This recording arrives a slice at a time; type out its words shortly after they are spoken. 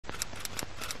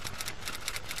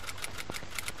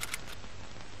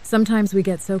Sometimes we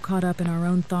get so caught up in our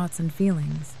own thoughts and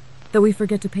feelings that we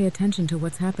forget to pay attention to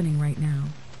what's happening right now.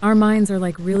 Our minds are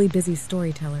like really busy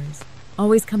storytellers,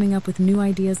 always coming up with new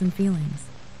ideas and feelings.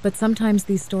 But sometimes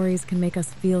these stories can make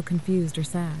us feel confused or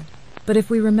sad. But if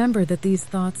we remember that these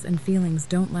thoughts and feelings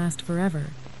don't last forever,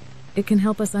 it can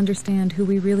help us understand who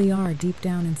we really are deep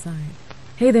down inside.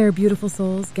 Hey there, beautiful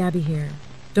souls, Gabby here.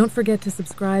 Don't forget to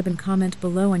subscribe and comment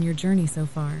below on your journey so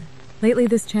far. Lately,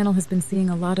 this channel has been seeing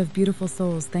a lot of beautiful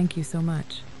souls. Thank you so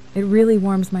much. It really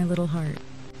warms my little heart.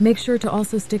 Make sure to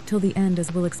also stick till the end,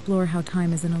 as we'll explore how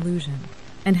time is an illusion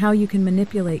and how you can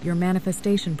manipulate your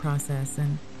manifestation process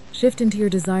and shift into your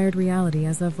desired reality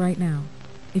as of right now.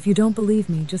 If you don't believe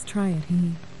me, just try it.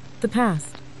 The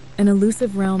past, an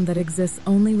elusive realm that exists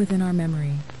only within our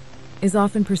memory, is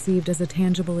often perceived as a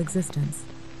tangible existence.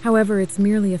 However, it's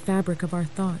merely a fabric of our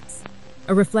thoughts,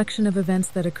 a reflection of events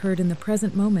that occurred in the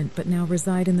present moment but now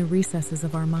reside in the recesses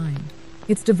of our mind.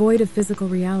 It's devoid of physical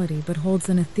reality but holds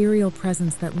an ethereal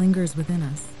presence that lingers within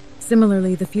us.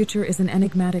 Similarly, the future is an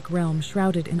enigmatic realm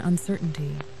shrouded in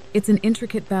uncertainty. It's an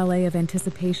intricate ballet of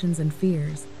anticipations and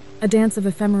fears, a dance of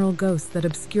ephemeral ghosts that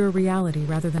obscure reality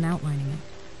rather than outlining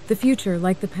it. The future,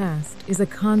 like the past, is a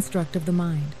construct of the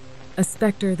mind, a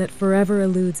specter that forever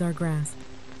eludes our grasp.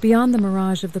 Beyond the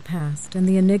mirage of the past and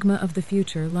the enigma of the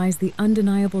future lies the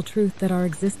undeniable truth that our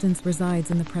existence resides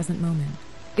in the present moment.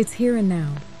 It's here and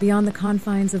now, beyond the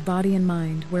confines of body and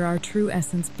mind, where our true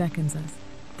essence beckons us.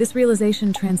 This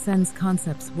realization transcends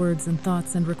concepts, words, and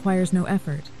thoughts and requires no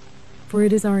effort, for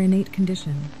it is our innate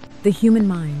condition. The human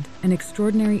mind, an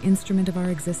extraordinary instrument of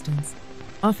our existence,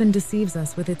 often deceives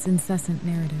us with its incessant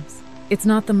narratives. It's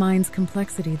not the mind's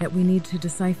complexity that we need to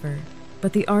decipher,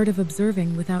 but the art of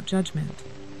observing without judgment.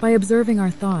 By observing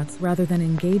our thoughts rather than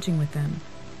engaging with them,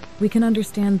 we can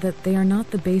understand that they are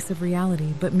not the base of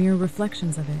reality but mere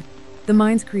reflections of it. The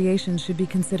mind's creations should be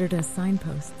considered as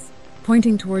signposts,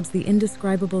 pointing towards the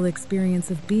indescribable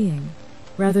experience of being,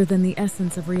 rather than the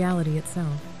essence of reality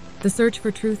itself. The search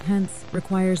for truth, hence,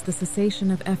 requires the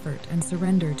cessation of effort and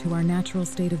surrender to our natural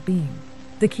state of being.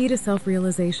 The key to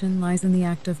self-realization lies in the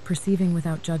act of perceiving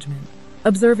without judgment.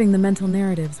 Observing the mental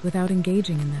narratives without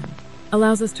engaging in them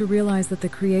allows us to realize that the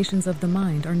creations of the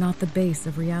mind are not the base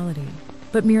of reality,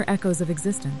 but mere echoes of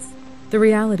existence. The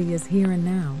reality is here and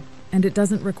now, and it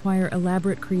doesn't require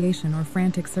elaborate creation or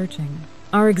frantic searching.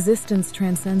 Our existence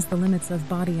transcends the limits of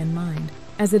body and mind,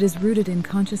 as it is rooted in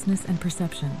consciousness and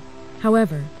perception.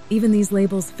 However, even these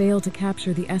labels fail to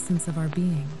capture the essence of our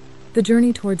being. The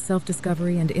journey towards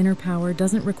self-discovery and inner power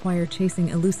doesn't require chasing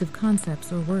elusive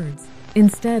concepts or words.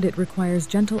 Instead, it requires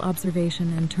gentle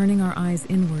observation and turning our eyes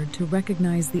inward to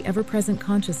recognize the ever-present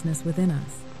consciousness within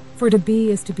us. For to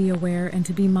be is to be aware, and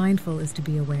to be mindful is to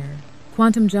be aware.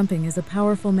 Quantum jumping is a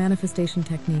powerful manifestation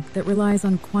technique that relies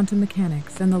on quantum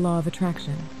mechanics and the law of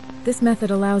attraction. This method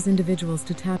allows individuals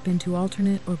to tap into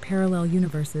alternate or parallel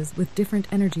universes with different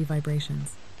energy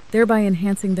vibrations, thereby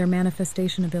enhancing their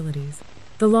manifestation abilities.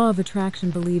 The law of attraction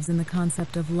believes in the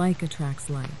concept of like attracts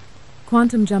like.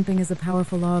 Quantum jumping is a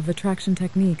powerful law of attraction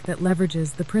technique that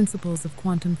leverages the principles of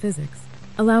quantum physics,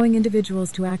 allowing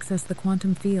individuals to access the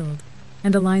quantum field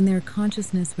and align their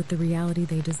consciousness with the reality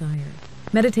they desire.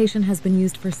 Meditation has been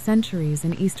used for centuries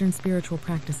in Eastern spiritual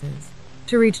practices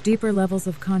to reach deeper levels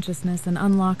of consciousness and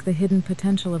unlock the hidden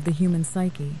potential of the human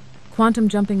psyche. Quantum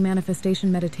jumping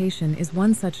manifestation meditation is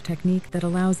one such technique that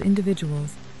allows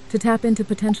individuals to tap into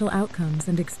potential outcomes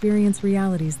and experience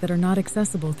realities that are not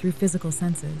accessible through physical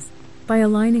senses. By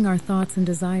aligning our thoughts and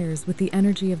desires with the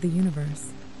energy of the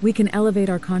universe, we can elevate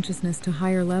our consciousness to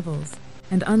higher levels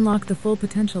and unlock the full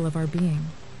potential of our being.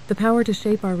 The power to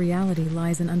shape our reality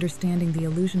lies in understanding the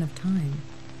illusion of time,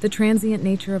 the transient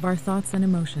nature of our thoughts and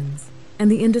emotions, and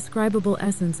the indescribable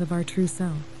essence of our true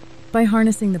self. By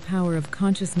harnessing the power of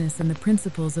consciousness and the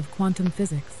principles of quantum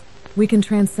physics, we can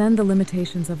transcend the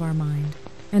limitations of our mind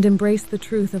and embrace the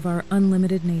truth of our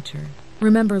unlimited nature.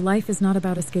 Remember, life is not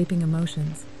about escaping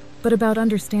emotions, but about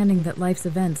understanding that life's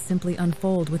events simply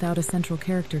unfold without a central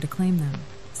character to claim them.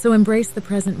 So embrace the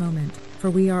present moment, for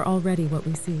we are already what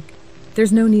we seek.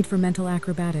 There's no need for mental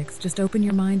acrobatics, just open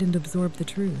your mind and absorb the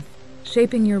truth.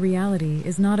 Shaping your reality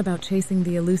is not about chasing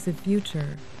the elusive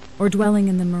future or dwelling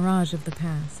in the mirage of the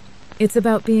past. It's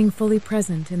about being fully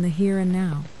present in the here and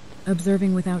now,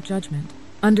 observing without judgment,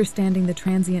 understanding the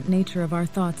transient nature of our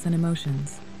thoughts and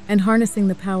emotions, and harnessing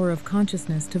the power of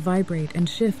consciousness to vibrate and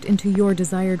shift into your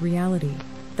desired reality.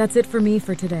 That's it for me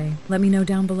for today. Let me know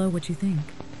down below what you think.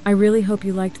 I really hope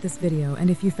you liked this video, and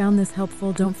if you found this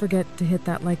helpful, don't forget to hit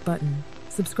that like button,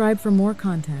 subscribe for more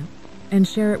content, and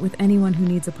share it with anyone who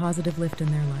needs a positive lift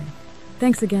in their life.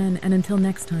 Thanks again, and until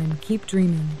next time, keep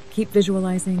dreaming, keep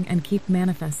visualizing, and keep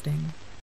manifesting.